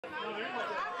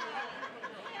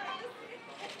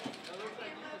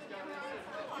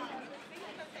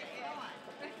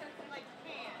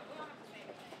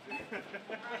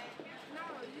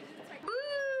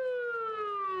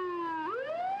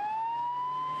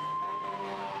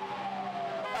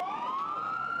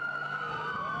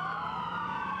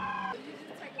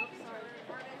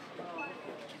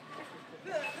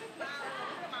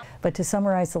But to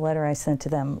summarize the letter I sent to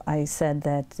them, I said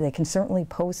that they can certainly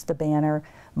post the banner.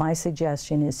 My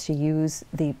suggestion is to use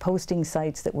the posting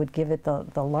sites that would give it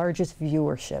the largest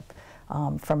viewership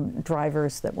from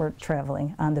drivers that were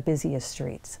traveling on the busiest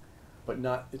streets. But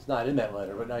it's not in that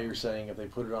letter, but now you're saying if they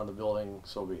put it on the building,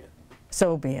 so be it.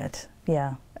 So be it,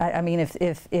 yeah. I mean,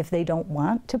 if they don't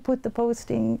want to put the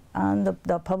posting on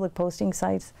the public posting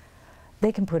sites,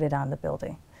 they can put it on the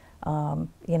building.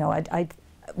 You know,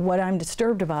 what I'm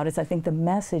disturbed about is I think the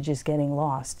message is getting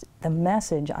lost. The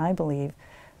message, I believe,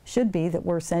 should be that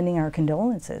we're sending our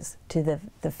condolences to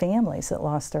the families that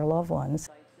lost their loved ones.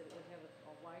 That it would have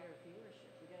a wider viewership.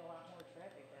 We get a lot more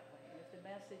traffic that way. And if the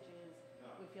message is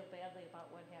we feel badly about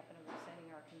what happened and we're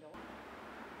sending our condolences.